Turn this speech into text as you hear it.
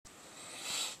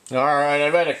Alright,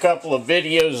 I've had a couple of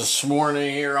videos this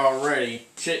morning here already,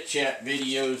 chit-chat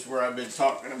videos where I've been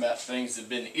talking about things that have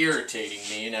been irritating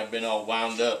me and I've been all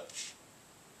wound up.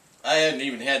 I hadn't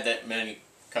even had that many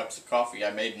cups of coffee.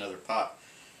 I made another pot.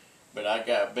 But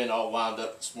I've been all wound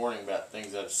up this morning about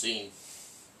things I've seen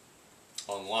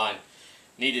online.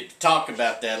 Needed to talk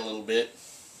about that a little bit.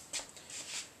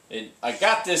 And I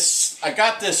got this,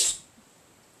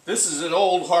 this is an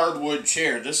old hardwood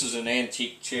chair. This is an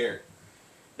antique chair.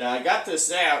 Now I got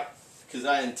this out because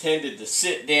I intended to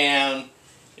sit down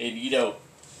and, you know,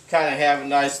 kind of have a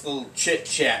nice little chit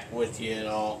chat with you and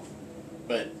all.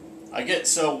 But I get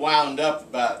so wound up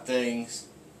about things,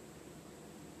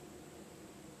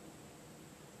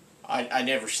 I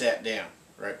never sat down,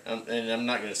 right? And I'm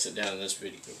not going to sit down in this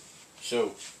video.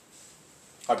 So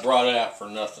I brought it out for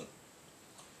nothing.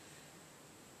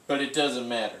 But it doesn't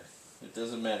matter. It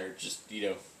doesn't matter. Just, you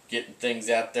know, getting things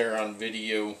out there on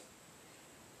video,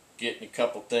 getting a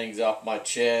couple things off my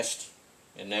chest,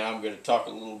 and now I'm going to talk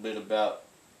a little bit about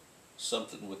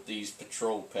something with these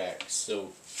patrol packs.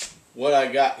 So what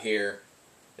I got here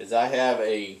is I have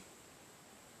a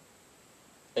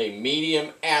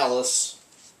medium Alice,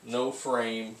 no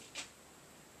frame,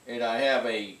 and I have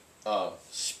a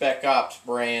Spec Ops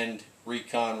brand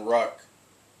Recon Ruck,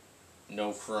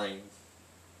 no frame,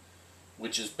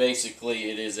 which is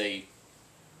basically, it is a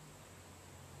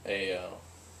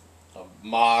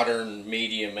modern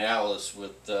medium Alice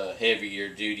with heavier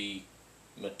duty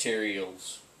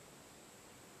materials.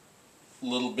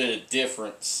 Little bit of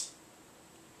difference.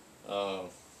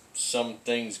 Some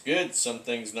things good, some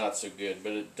things not so good,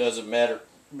 but it doesn't matter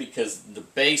because the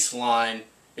baseline,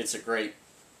 it's a great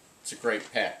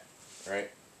pack, right?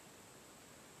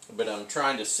 But I'm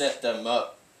trying to set them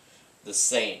up the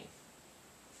same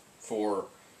for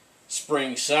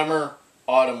spring, summer,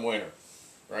 autumn, winter,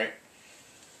 right?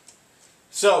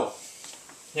 So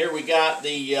here we got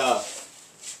the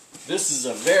this is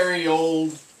a very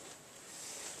old,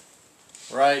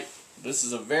 right? This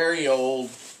is a very old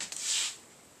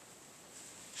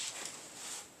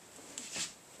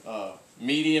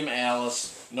medium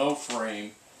Alice, no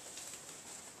frame.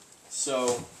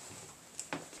 So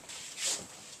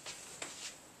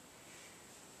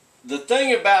the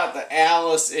thing about the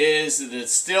Alice is that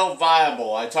it's still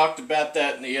viable. I talked about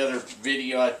that in the other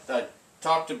video. I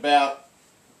talked about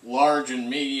large and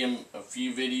medium a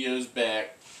few videos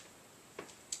back.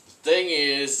 The thing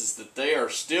is that they are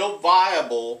still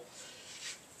viable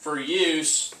for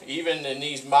use even in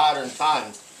these modern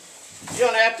times. You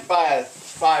don't have to buy a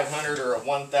 $500 or a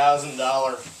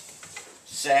 $1,000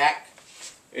 sack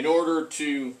in order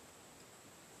to,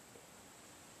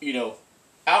 you know,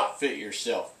 outfit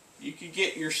yourself. You could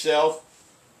get yourself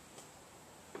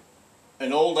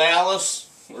an old Alice,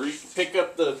 or you can pick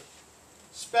up the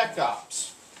Spec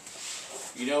Ops.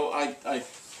 You know, I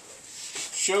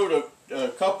showed a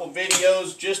couple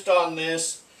videos just on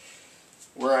this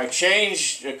where I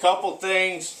changed a couple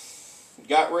things,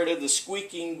 got rid of the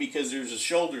squeaking because there's a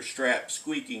shoulder strap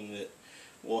squeaking that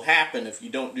will happen if you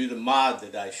don't do the mod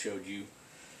that I showed you.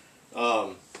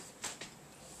 But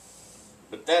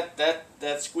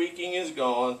that squeaking is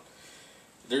gone.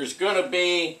 There's going to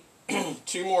be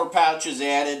 2 more pouches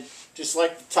added, just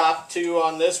like the top 2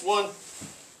 on this one.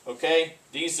 Okay,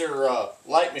 these are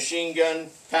light machine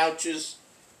gun pouches.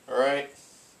 All right,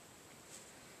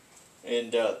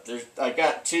 and I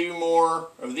got 2 more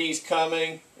of these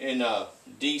coming in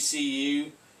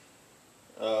DCU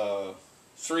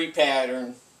 3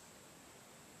 pattern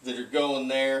that are going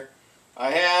there. I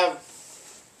have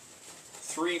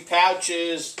 3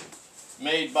 pouches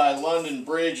made by London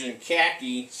Bridge and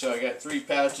khaki, so I got 3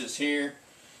 pouches here,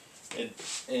 and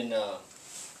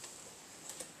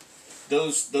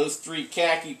those 3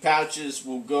 khaki pouches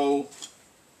will go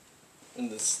in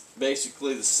this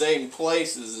basically the same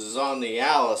places as on the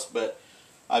Alice, but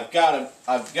I've got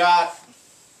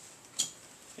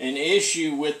an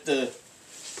issue with the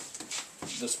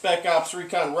Spec Ops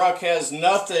Recon Ruck. Has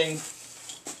nothing.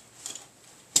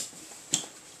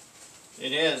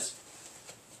 It has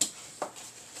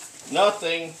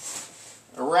nothing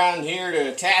around here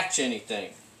to attach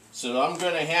anything, so I'm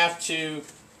going to have to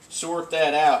sort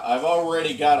that out. I've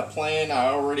already got a plan. I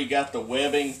already got the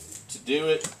webbing to do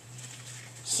it,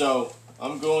 so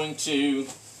I'm going to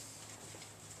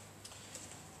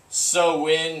sew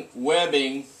in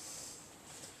webbing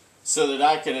so that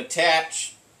I can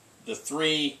attach the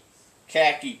 3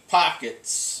 khaki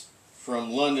pockets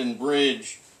from London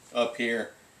Bridge up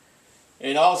here.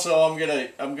 And also I'm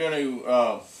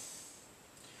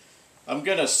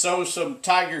gonna sew some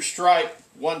Tiger Stripe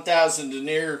 1000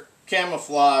 denier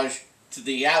camouflage to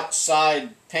the outside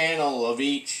panel of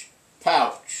each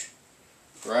pouch,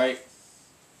 right?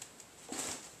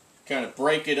 Kind of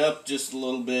break it up just a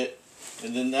little bit,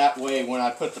 and then that way when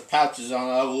I put the pouches on,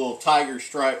 I have a little tiger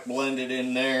stripe blended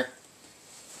in there.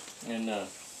 And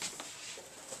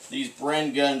these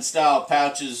Bren gun style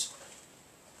pouches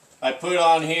I put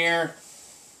on here.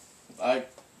 I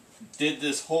did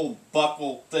this whole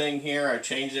buckle thing here. I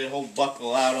changed that whole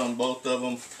buckle out on both of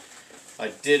them.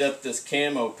 I did up this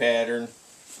camo pattern.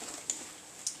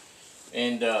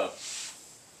 And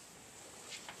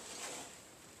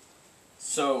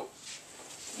so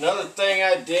another thing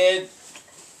I did,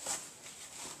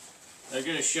 I'm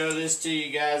going to show this to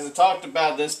you guys. I talked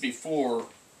about this before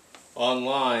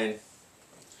online.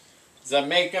 Is I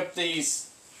make up these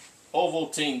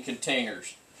Ovaltine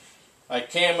containers. I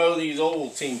camo these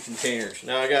Ovaltine containers.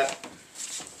 Now I got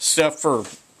stuff for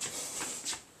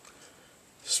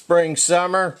spring,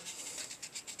 summer,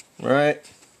 right?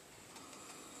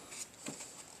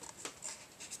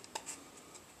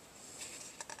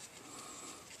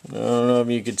 I don't know if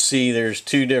you could see, there's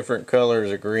two different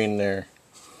colors of green there.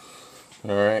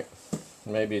 Alright,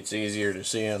 maybe it's easier to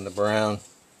see on the brown.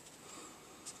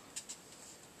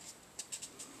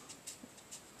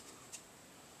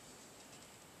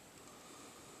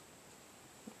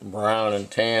 Brown and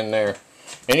tan there.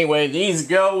 Anyway, these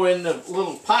go in the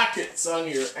little pockets on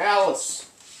your Alice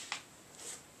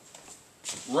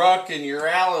ruck and your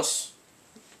Alice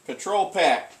patrol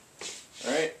pack.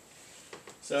 Alright,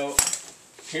 so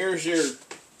here's your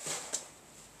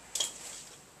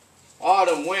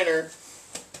autumn winter.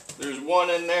 There's one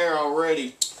in there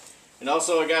already. And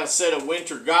also I got a set of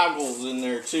winter goggles in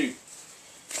there too.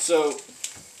 So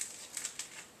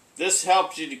this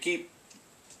helps you to keep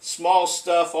small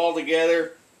stuff all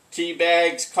together. Tea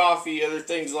bags, coffee, other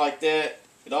things like that.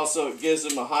 It also gives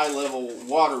them a high level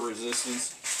water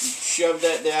resistance. You shove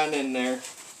that down in there.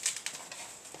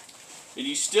 And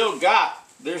you still got,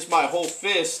 there's my whole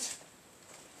fist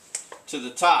to the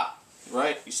top,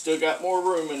 right? You still got more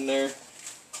room in there.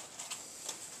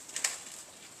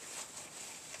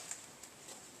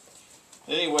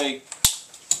 Anyway,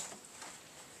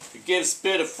 it gives a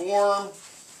bit of form.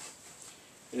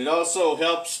 It also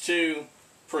helps to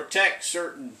protect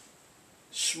certain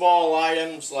small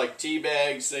items like tea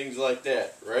bags, things like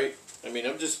that, right? I mean,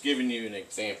 I'm just giving you an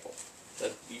example.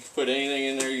 That you can put anything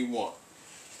in there you want.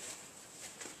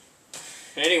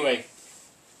 Anyway,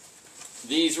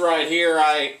 these right here,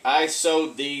 I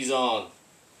sewed these on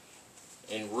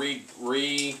and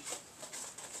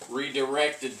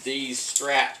redirected these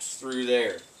straps through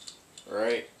there.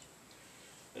 Alright?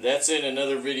 That's in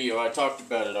another video. I talked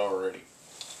about it already.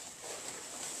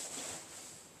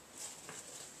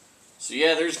 So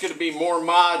yeah, there's going to be more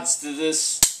mods to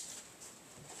this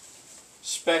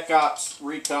Spec Ops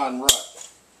Recon Ruck.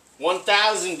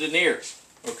 1,000 denier.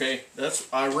 Okay,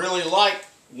 I really like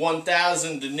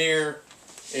 1,000 denier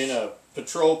in a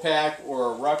patrol pack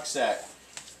or a rucksack.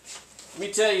 Let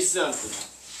me tell you something.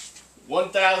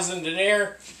 1,000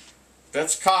 denier,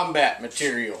 that's combat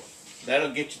material.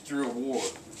 That'll get you through a war.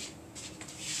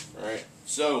 Alright,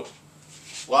 so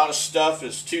a lot of stuff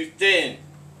is too thin.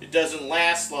 It doesn't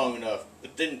last long enough.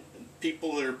 But then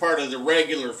people that are part of the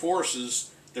regular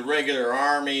forces, the regular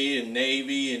Army and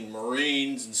Navy and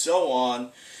Marines and so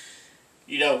on,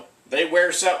 you know, they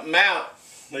wear something out.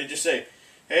 They just say,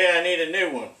 hey, I need a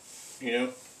new one. You know,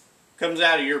 comes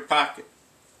out of your pocket.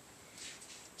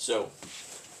 So,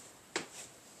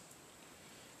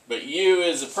 but you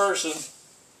as a person,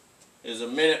 as a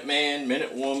minute man,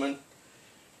 minute woman,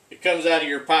 it comes out of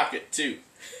your pocket too.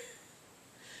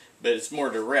 But it's more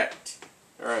direct.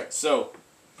 Alright, so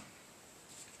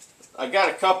I got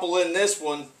a couple in this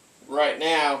one right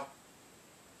now.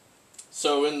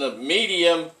 So in the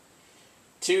medium,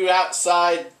 two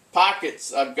outside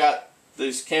pockets, I've got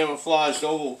these camouflaged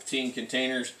Ovaltine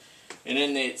containers. And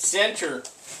in the center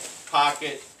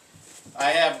pocket,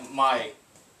 I have my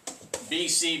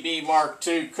BCB Mark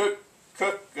II cook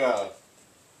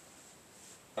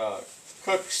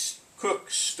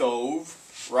stove,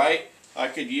 right? I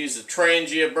could use a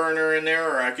Trangia burner in there,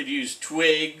 or I could use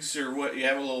twigs, or what, you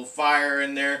have a little fire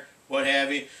in there, what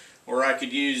have you. Or I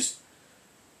could use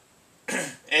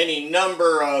any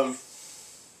number of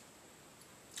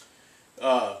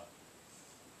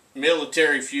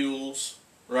military fuels,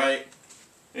 right?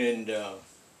 And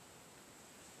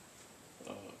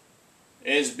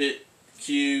Esbit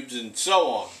cubes and so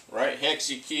on, right?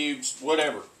 Hexa cubes,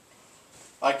 whatever.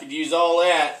 I could use all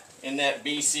that in that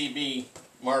BCB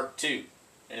Mark II,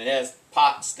 and it has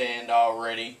pot stand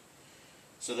already,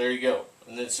 so there you go.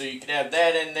 And then so you can have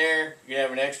that in there. You can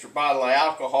have an extra bottle of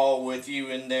alcohol with you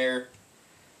in there,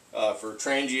 for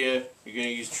Trangia. You're going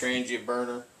to use Trangia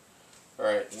burner.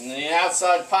 Alright, and the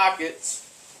outside pockets,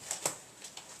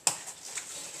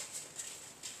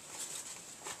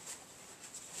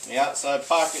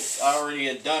 I already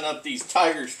had done up these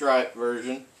tiger stripe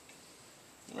version.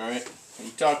 Alright,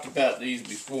 we talked about these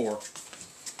before.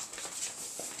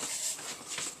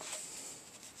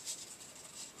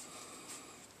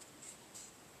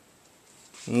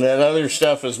 And that other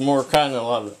stuff is more kind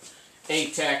of like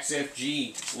ATAX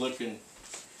FG looking,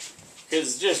 because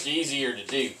it's just easier to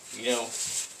do. You know,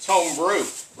 it's homebrew,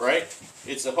 right?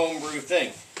 It's a homebrew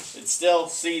thing. It's still,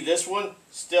 see this one,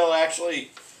 still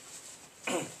actually,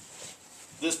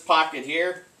 this pocket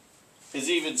here is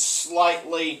even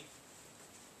slightly,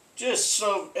 just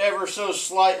so, ever so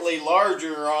slightly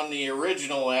larger on the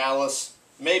original Alice.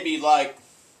 Maybe like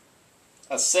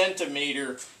a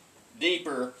centimeter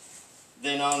deeper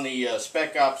than on the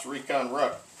Spec Ops Recon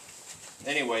Ruck.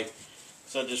 Anyway,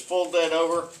 so just fold that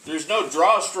over. There's no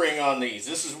drawstring on these.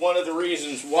 This is one of the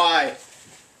reasons why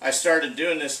I started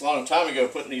doing this a long time ago,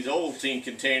 putting these Ovaltine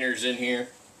containers in here.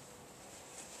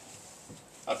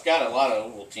 I've got a lot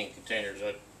of Ovaltine containers.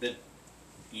 I've been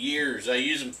years. I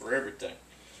use them for everything.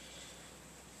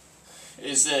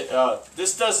 Is that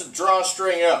this doesn't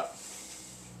drawstring up.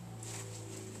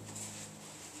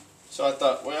 So I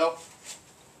thought, well,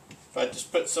 if I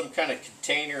just put some kind of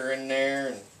container in there,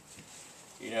 and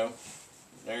you know,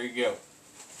 there you go.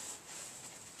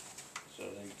 So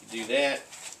then you can do that.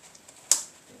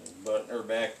 Button her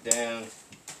back down.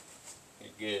 You're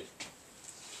good.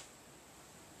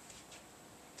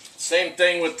 Same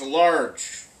thing with the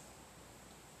large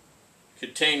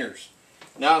containers.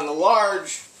 Now in the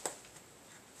large,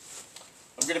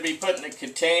 I'm going to be putting a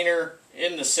container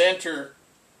in the center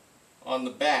on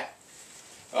the back.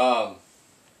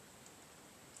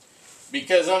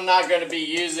 Because I'm not going to be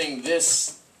using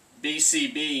this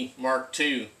BCB Mark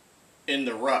II in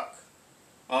the ruck.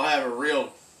 I'll have a real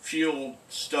fuel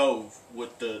stove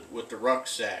with the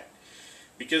rucksack.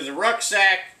 Because the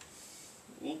rucksack,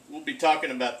 we'll be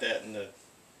talking about that in the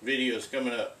videos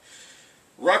coming up.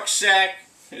 Rucksack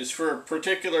is for a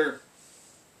particular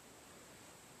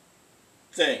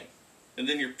thing. And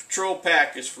then your patrol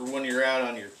pack is for when you're out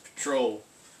on your patrol.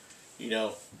 You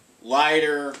know,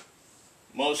 lighter,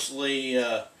 mostly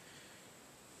you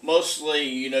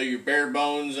know, your bare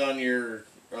bones on your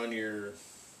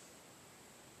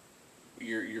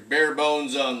bare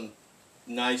bones on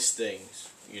nice things,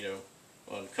 you know,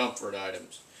 on comfort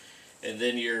items. And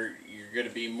then you're going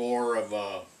to be more of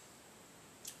a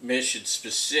mission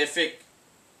specific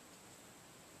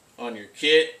on your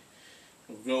kit.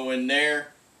 We'll go in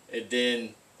there, and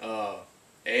then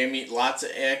lots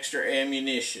of extra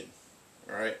ammunition,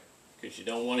 alright, because you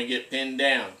don't want to get pinned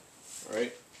down,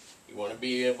 alright. You want to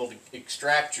be able to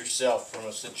extract yourself from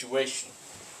a situation.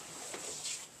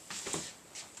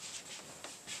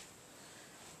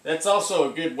 That's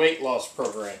also a good weight loss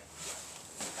program.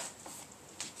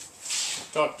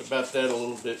 Talked about that a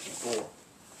little bit before.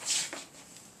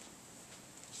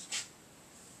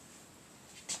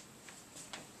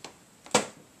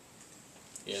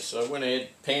 Yeah, so I went ahead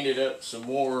and painted up some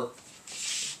more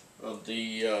of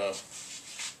the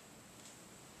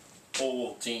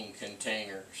Ovaltine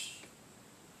containers.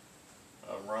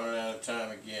 I'm running out of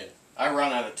time again. I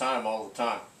run out of time all the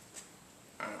time.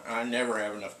 I never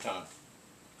have enough time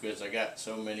because I got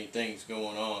so many things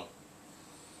going on.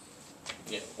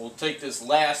 Yeah, we'll take this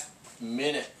last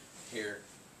minute here.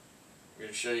 I'm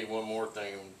going to show you one more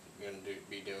thing I'm going to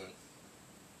be doing.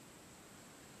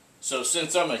 So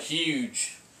since I'm a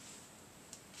huge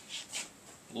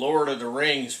Lord of the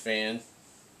Rings fan,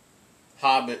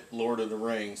 Hobbit, Lord of the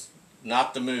Rings,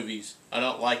 not the movies. I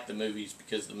don't like the movies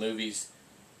because the movies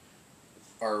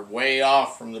are way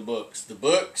off from the books. The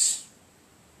books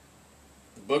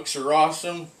are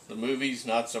awesome. The movies,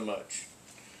 not so much.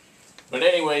 But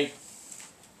anyway,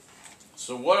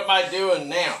 so what am I doing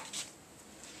now?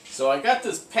 So I got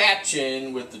this patch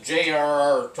in with the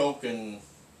J.R.R. Tolkien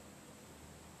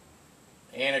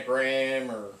anagram,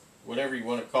 or whatever you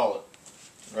want to call it.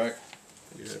 Right?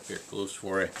 Get it up here close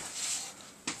for you.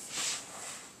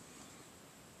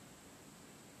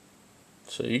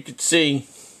 So you can see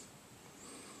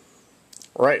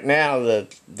right now the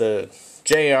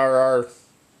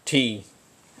JRRT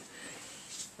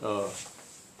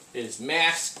is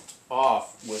masked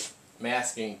off with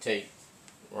masking tape,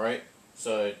 right?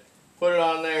 So I put it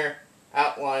on there,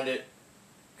 outlined it,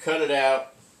 cut it out.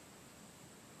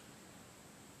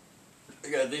 I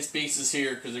got these pieces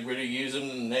here because I'm going to use them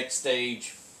in the next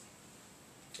stage.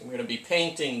 I'm going to be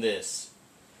painting this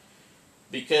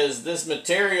because this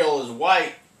material is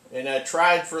white And I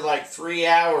tried for like 3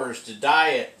 hours to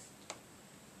dye it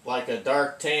like a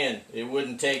dark tan. It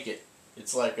wouldn't take it.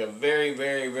 It's like a very,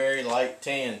 very, very light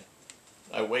tan.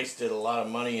 I wasted a lot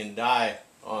of money in dye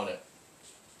on it.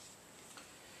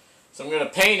 So I'm going to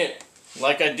paint it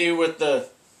like I do with the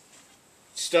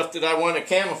stuff that I want to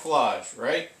camouflage,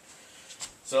 right?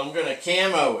 So I'm going to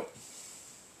camo it.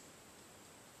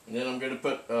 And then I'm going to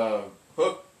put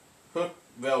hook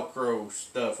Velcro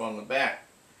stuff on the back.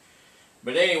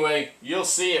 But anyway, you'll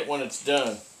see it when it's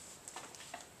done.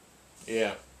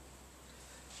 Yeah.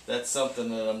 That's something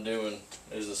that I'm doing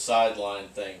as a sideline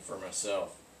thing for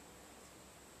myself.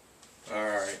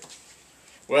 Alright.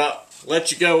 Well,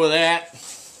 let you go with that.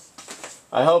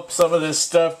 I hope some of this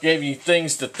stuff gave you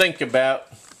things to think about.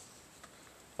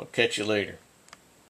 I'll catch you later.